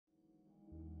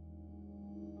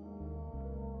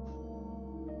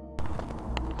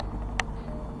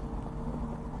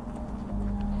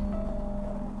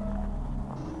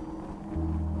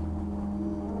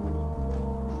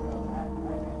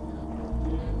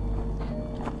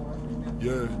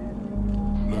Yeah,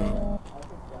 look.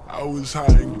 I was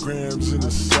hiding grams in the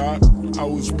sock. I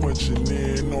was punching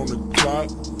in on the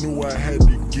clock. Knew I had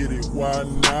to get it, why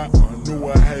not? I knew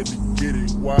I had to get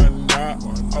it, why not?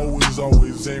 I was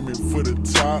always aiming for the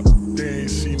top. They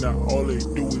ain't see now, all they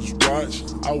do is watch.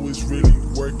 I was really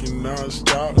working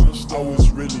non-stop. I was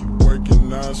really working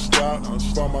non-stop.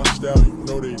 Find my style, you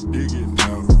know they dig it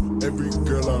now. Every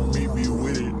girl I meet be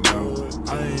with it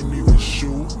now. I ain't even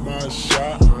shoot my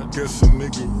shot. Guess a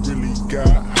nigga really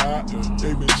got hot.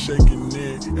 They been shaking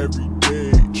it every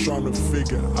day, trying to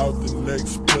figure out the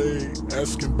next play.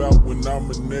 Asking about when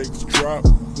I'ma next drop.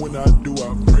 When I do,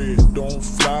 I pray it don't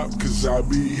flop, cause I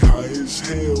be high as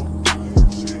hell.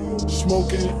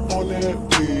 Smoking on that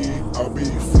weed, I be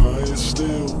flying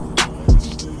still.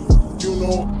 You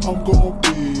know I'm gon'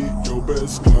 be your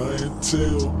best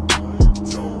clientele.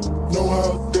 Know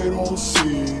how they don't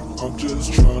see, I'm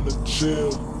just trying to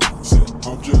chill.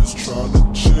 I'm just trying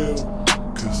to chill,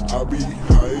 cause I be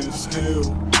high as hell.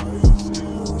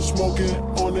 Smoking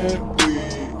on that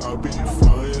weed, I be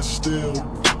flying still.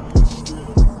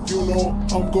 You know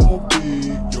I'm gon'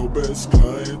 be your best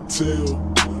clientele.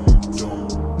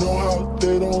 Know how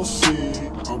they don't see,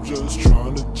 I'm just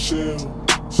trying to chill.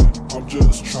 I'm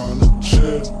just trying to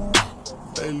chill.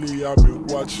 Lately I've been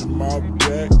watching my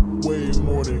back way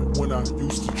more than when I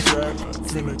used to trap.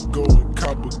 Finna go and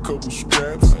cop a couple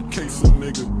straps in case a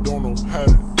nigga don't know how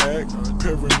to act.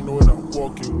 Paranoid, I'm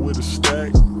walking with a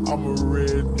stack. I'm a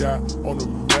red dot on the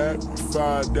map. If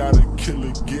I die, the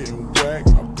killer getting whacked.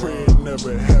 I pray it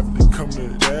never have to come to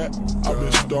that. I've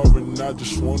been starving, I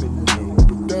just want a meal,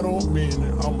 but that don't mean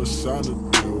that I'ma sign a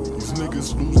deal. These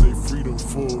niggas lose their freedom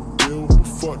for a bill, but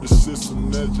fuck the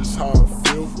system, that's just how I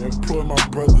feel. Employ my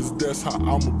brothers, that's how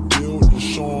I'ma build, and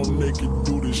show them they can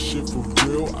do this shit for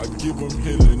real. I give them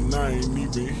healing, I ain't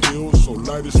even healed, so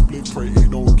light a split, pray he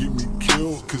don't get me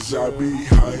killed, cause I be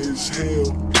high as hell.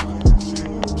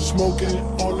 Smoking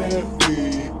on that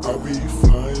weed, I be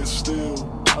flying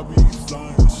still. I be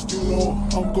flying still. You know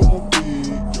I'm gon' be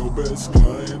your best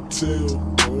clientele.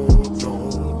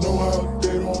 Know how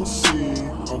they don't see,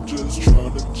 I'm just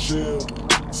trying to chill.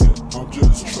 I'm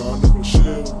just trying to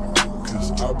chill,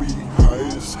 cause I be high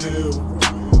as hell.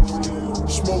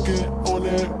 Smoking on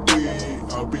that weed,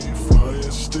 I be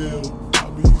flying still. I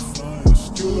be flying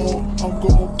still. You know I'm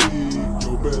gon' be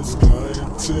your best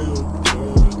clientele.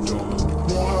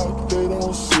 Know how they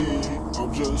don't see,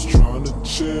 I'm just trying to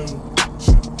chill.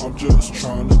 I'm just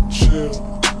trying to chill.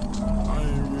 I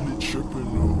ain't really tripping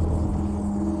though.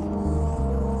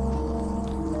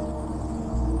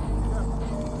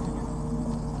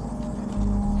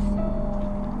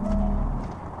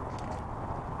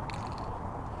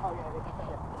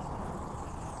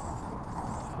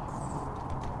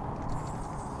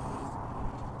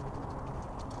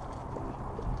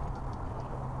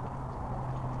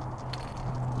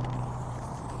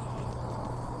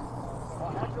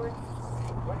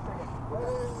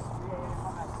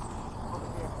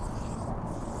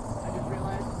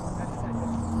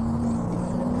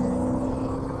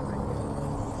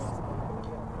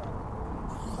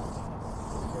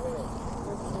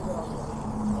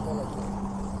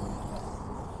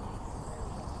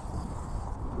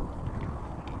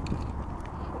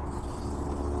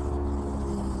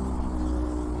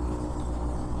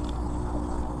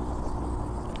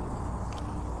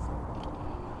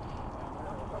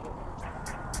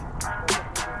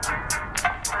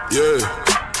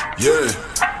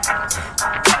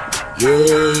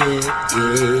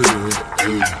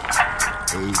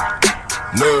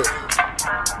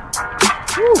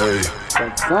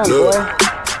 Look,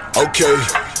 okay,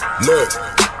 look,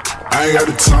 I ain't got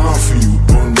the time for you,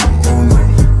 oh no, oh no.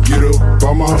 Get up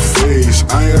on my face,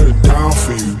 I ain't got a dime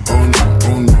for you, oh no,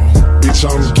 oh no. Bitch,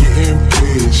 I'm getting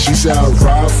paid, she said I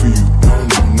ride for you, oh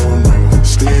no, no, no.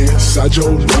 Stay inside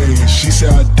your lane, she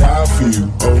said I die for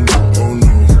you, oh no, oh no.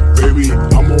 Baby,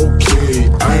 I'm okay,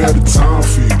 I ain't got the time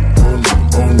for you, oh no,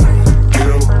 oh no. Get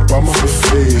up on my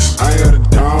face, I ain't got a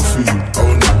dime for you,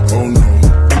 oh no, oh no.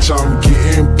 Bitch, I'm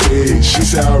getting paid, she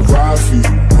said I ride for you,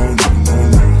 oh no, no,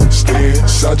 no. Stay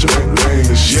inside your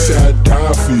lane, she said I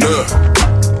die for you.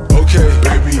 Okay,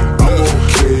 baby, I'm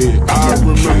okay. I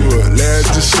remember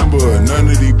last December, none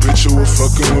of these bitches were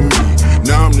fucking with me.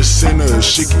 Now I'm the center,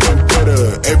 shit getting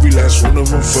better. Every last one of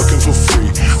them fucking for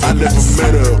free. I never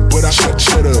met her, but I shot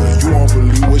cheddar. You won't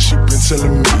believe what she been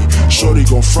telling me. Shorty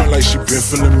gon' front like she been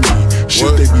feeling me.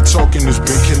 Shit they be talking has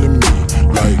been killing me.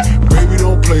 Like, baby,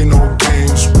 don't play no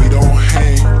games. We don't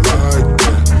hang like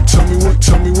that. Tell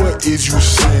me what is you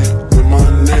saying with my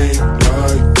name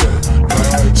like that?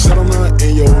 Like, said I'm not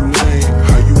in your lane.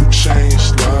 How you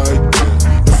change like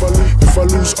that? If I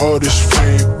all this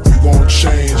fame, you gon'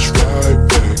 change right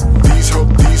back.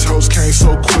 These hoes came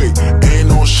so quick, ain't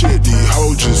no shit, these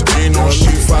hoes just ain't no shit.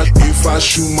 If I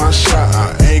shoot my shot,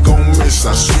 I ain't gon' miss,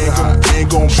 I swear I ain't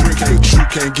gon' break it. You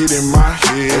can't get in my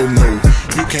head, oh no,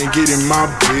 you can't get in my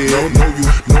bed.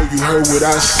 No, you heard what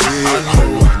I said,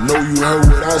 I know you heard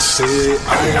what I said.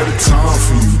 I ain't got the time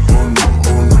for you, oh no,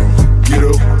 oh no. Get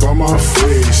up on my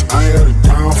face, I ain't got it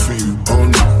down for you, oh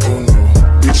no, oh no.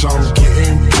 Bitch, I'm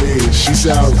getting paid, she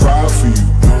said I ride for you,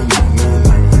 oh no, no,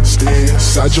 no. Stay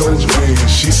inside your lane,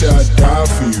 she said I die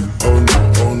for you, oh no,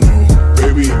 oh no.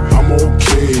 Baby, I'm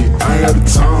okay, I ain't got the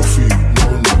time for you,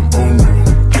 oh no, oh no.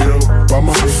 Get up on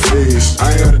my face,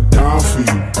 I ain't got it down for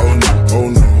you, oh no, oh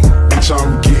no. Bitch,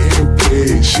 I'm getting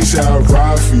paid, she said I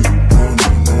ride for you, oh no,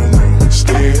 no, no.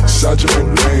 Stay inside your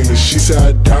lane, she said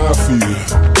I die for you.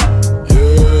 Yeah,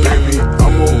 baby,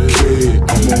 I'm okay,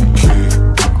 I'm okay.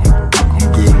 I'm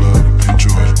good, love,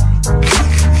 enjoy.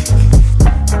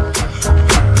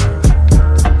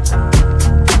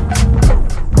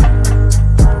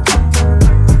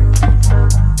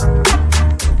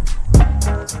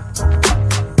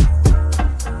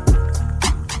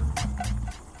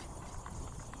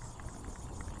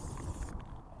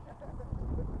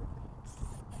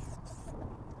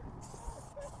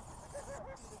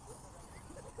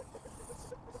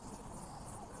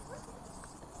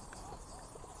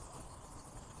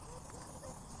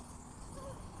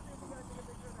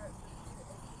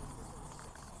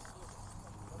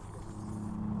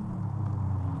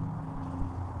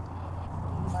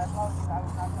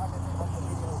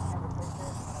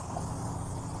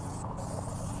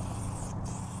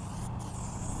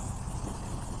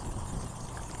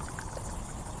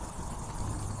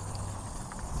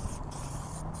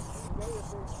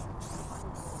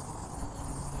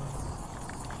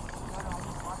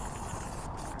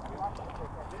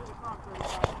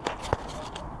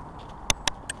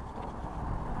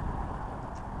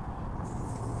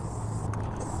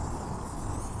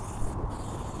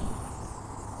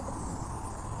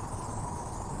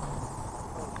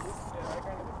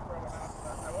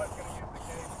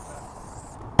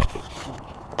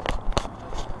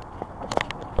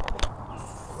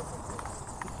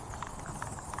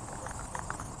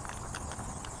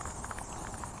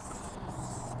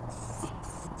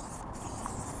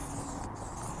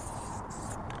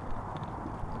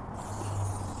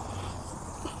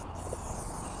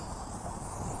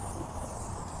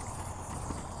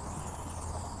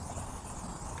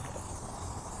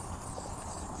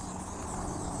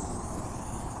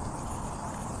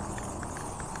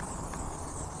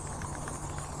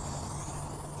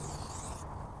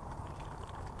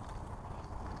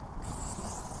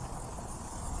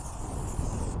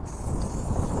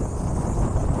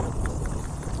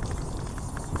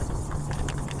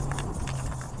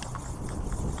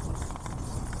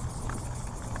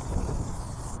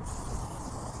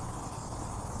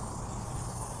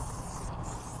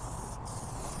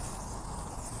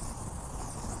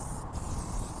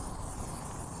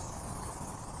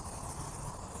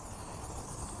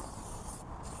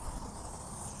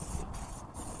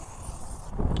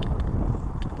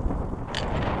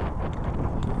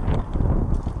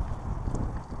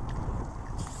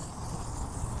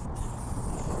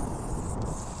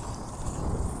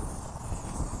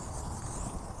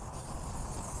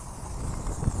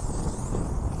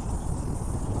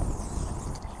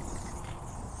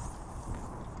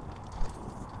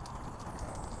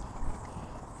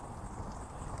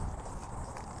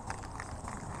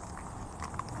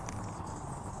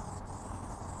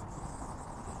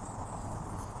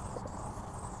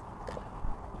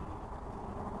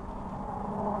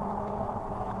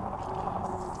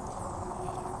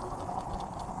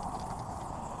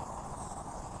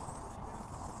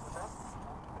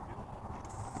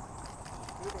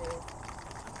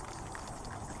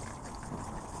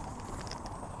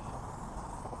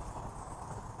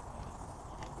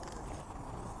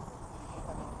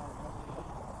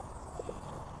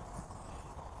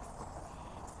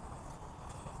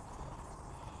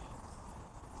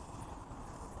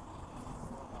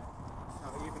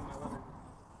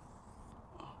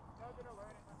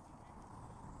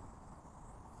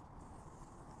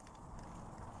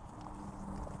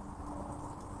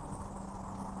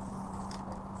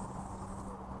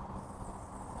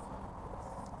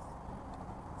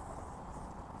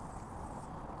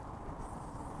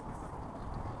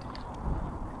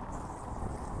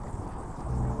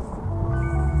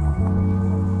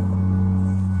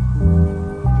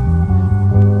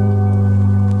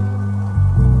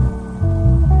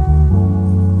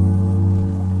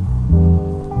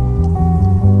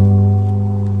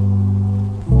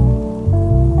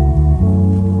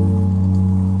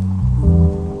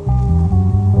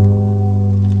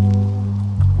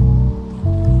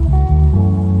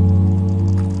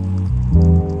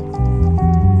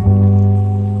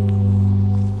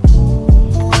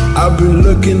 I've been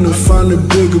looking to find a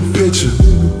bigger picture.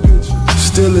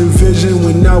 Still envision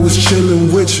when I was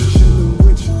chilling with you.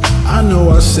 I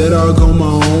know I said I'll go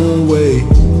my own way,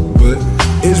 but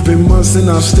it's been months and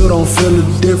I still don't feel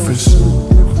a difference.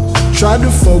 Tried to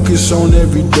focus on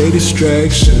everyday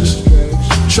distractions.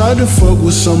 Tried to fuck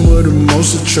with some of the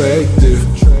most attractive.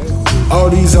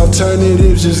 All these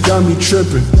alternatives just got me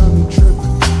tripping.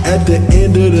 At the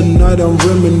end of the night I'm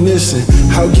reminiscing.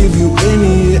 I'll give you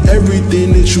any and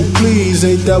everything that you please.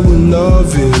 Ain't that what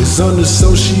love is?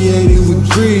 Unassociated with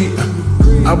greed.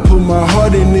 I put my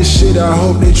heart in this shit, I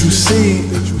hope that you see.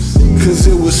 Cause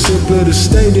it was simpler to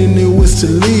stay than it was to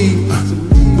leave.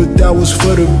 But that was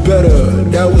for the better,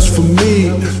 that was for me.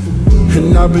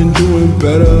 And I've been doing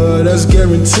better, that's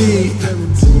guaranteed.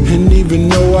 And even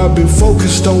though I've been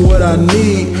focused on what I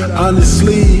need,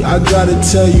 honestly, I gotta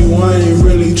tell you, I ain't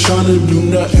really tryna do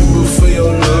nothing but for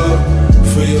your love,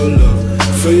 for your love,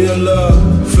 for your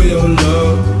love, for your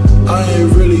love. I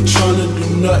ain't really tryna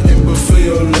do nothing but for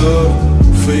your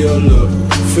love, for your love,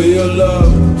 for your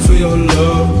love, for your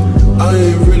love. I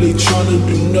ain't really tryna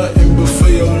do nothing but for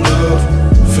your love,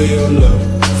 for your love,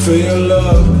 for your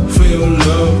love, for your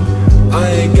love. I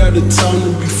ain't got the time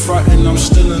to be frightened, I'm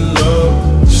still in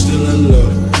love, still in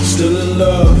love, still in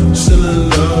love, still in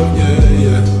love, yeah,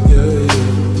 yeah, yeah,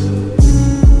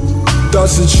 yeah.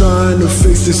 Thoughts of trying to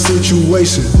fix the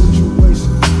situation.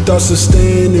 Thoughts of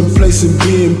staying in place and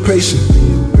being patient.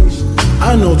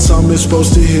 I know time is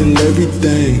supposed to heal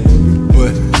everything,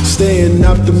 but staying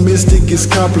optimistic is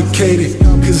complicated.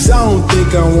 Cause I don't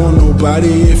think I want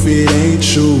nobody if it ain't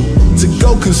true. To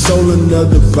go console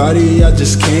another body, I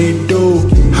just can't do.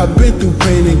 I've been through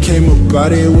pain and came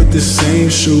about it with the same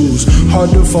shoes. Hard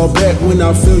to fall back when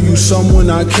I feel you someone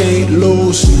I can't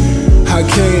lose. I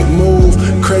can't move,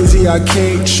 crazy I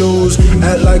can't choose.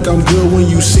 Act like I'm good when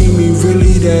you see me,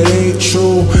 really that ain't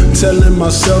true. Telling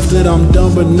myself that I'm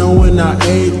done but knowing I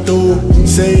ain't through.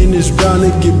 Saying it's bound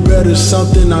to get better,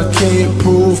 something I can't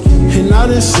prove. And I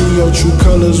done seen your true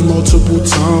colors multiple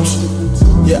times.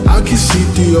 Yeah, I can see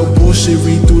through your bullshit,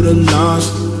 read through the lines.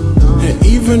 And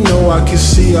even though I can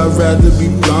see, I'd rather be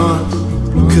blind.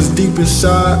 Cause deep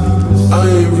inside, I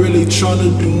ain't really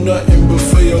tryna do nothing but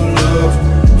for your love,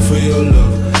 for your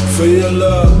love, for your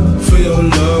love, for your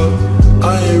love.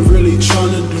 I ain't really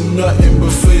tryna do nothing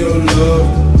but for your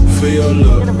love, for your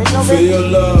love, for your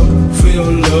love, for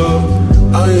your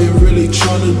love. I ain't really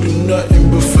tryna do nothing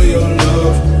but for your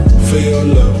love, for your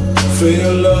love. For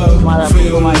your love, for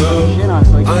your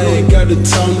love. I ain't got the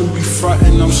time to be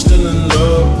frightened, I'm still in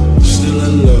love, still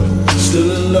in love, still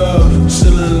in love,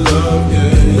 still in love, yeah.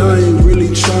 And I ain't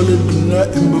really trying to do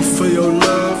nothing but for your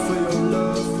love,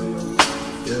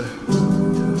 yeah.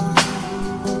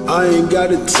 I ain't got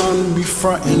the time to be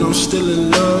frightened, I'm still in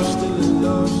love.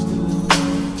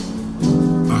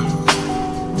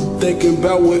 Thinking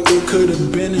about what it could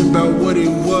have been and about what it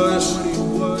was.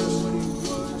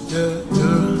 Yeah,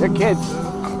 yeah. They're kids.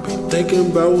 I've been thinking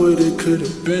about what it could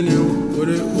have been and what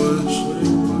it was.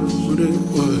 What it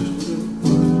was.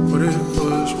 What it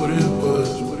was. What it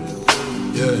was. What it was.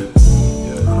 Yeah.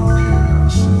 Yeah. I don't care. I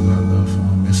still got love for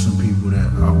them. There's some people that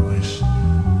I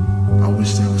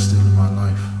wish they were still in my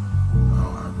life. I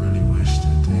really wish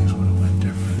that things would have went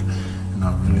different. And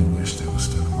I really wish they were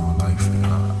still in my life. And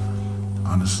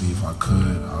honestly, if I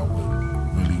could, I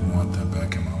would really want them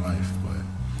back in my life.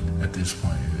 But at this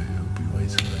point, it'll be way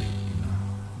too late, you know.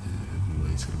 It'll be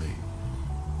way too late.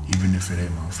 Even if it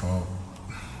ain't my fault,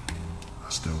 I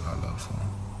still got love for them.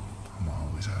 I'ma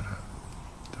always have that.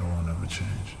 That won't ever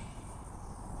change.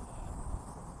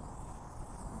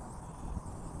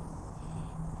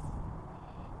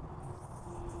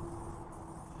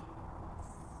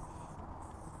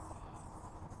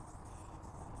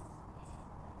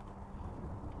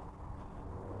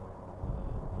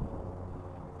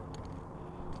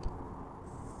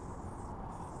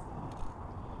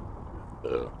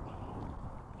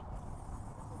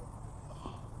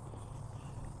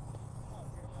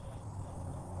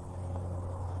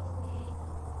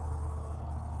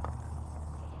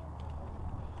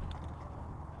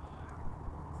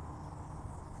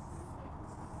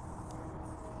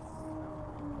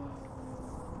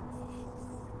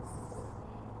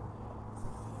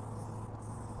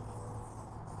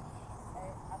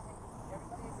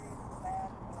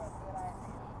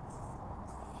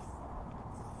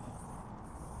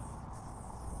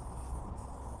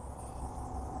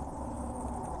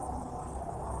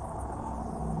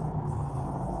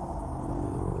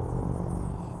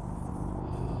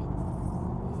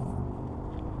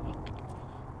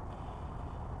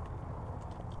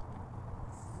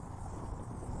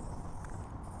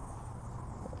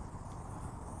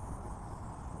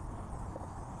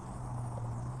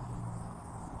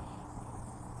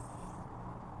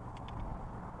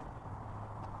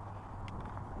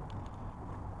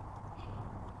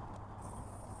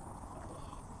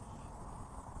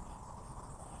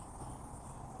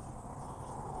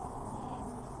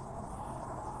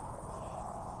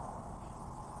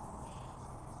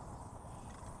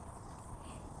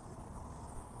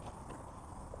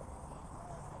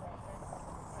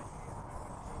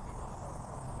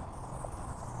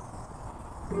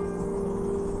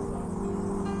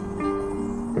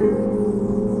 Sitting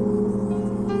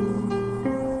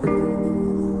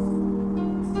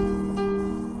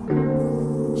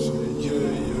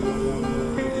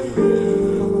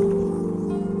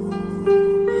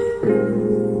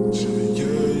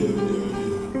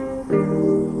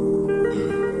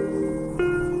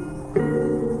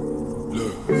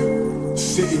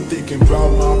thinking about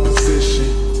my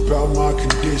position, about my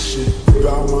condition,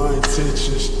 about my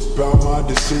intentions, about my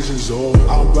decisions. Oh,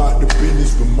 I'm about the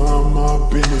business, but mind my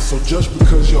business. So just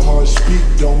because your heart speak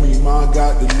don't mean mine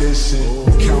got to listen.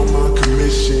 Count my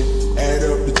commission, add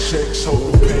up the checks,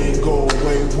 hope the pain go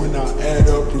away when I add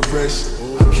up the rest.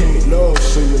 I can't love,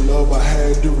 so your love I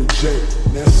had to reject.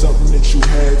 And that's something that you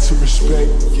had to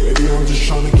respect. Baby, I'm just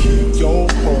trying to keep your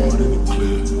part in the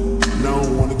clear. And I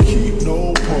don't wanna keep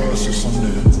no parts since I'm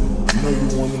there. I know you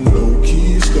wanna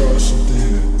low-key start something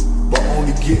here, but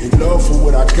only getting love for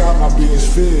what I got, my biggest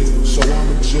fear. So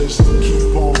I'ma just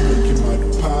keep on making my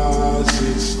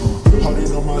deposits.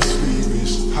 Hearting on my sleeve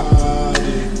is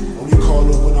hiding. Only call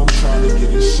her when I'm trying to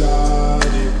get inside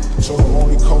it. So her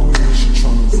only call me when she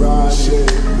tryna ride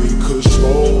it. We could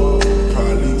smoke,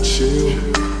 probably chill,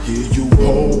 hear you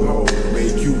hold,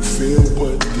 make you feel,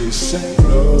 but this ain't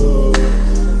love.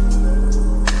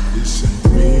 This ain't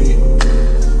me.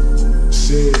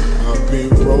 Said I've been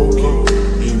broken,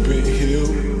 ain't been healed.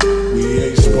 We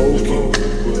ain't spoken,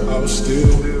 but I'll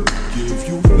still give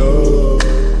you love.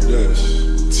 That's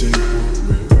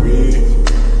temporary.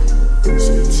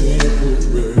 Say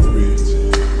temporary.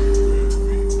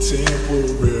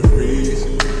 Temporary. Temporary.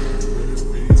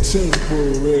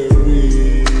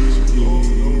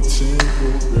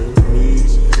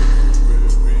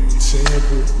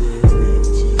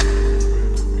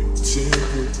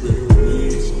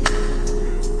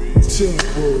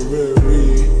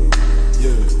 Temporary,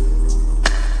 yeah.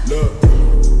 Look,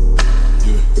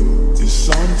 yeah. It's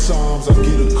sometimes I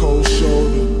get a cold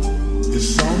shoulder. It's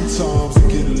sometimes I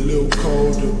get a little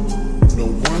colder. No,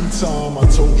 one time I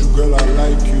told you, girl, I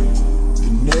like you. The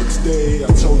next day I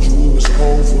told you it was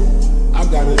over. I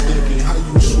got her thinking, how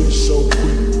you switch so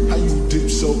quick? How you dip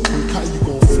so quick? How you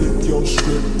gon' flip your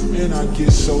script? And I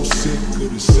get so sick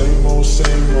of the same old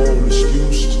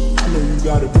excuses. I know you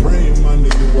got a brain, my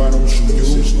nigga, why don't you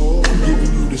use it? I'm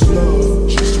giving you this love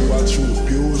just to watch you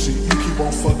abuse it. You keep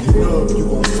on fucking up, you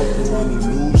gon' fuck around and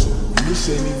lose it. And this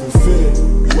ain't even fair,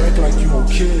 you act like you don't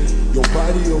care. Your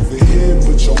body over here,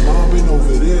 but your mom been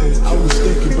over there. I was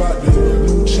thinking about the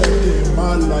new chapter in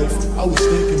my life. I was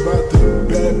thinking about the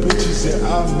bad bitches that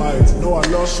I might know. I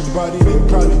lost somebody that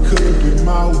probably could've been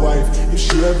my wife. If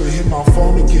she ever hit my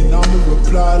phone again, I'ma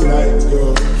reply like,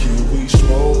 girl, can we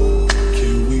smoke?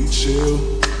 Can we chill?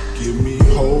 Give me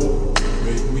hope,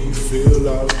 make me feel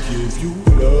I'll give you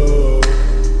love.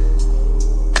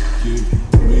 Give you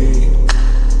me.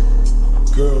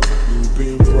 Girl, you've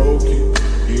been broken,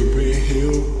 ain't been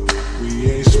healed. We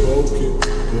ain't spoken,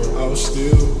 but I'll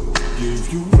still give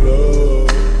you love.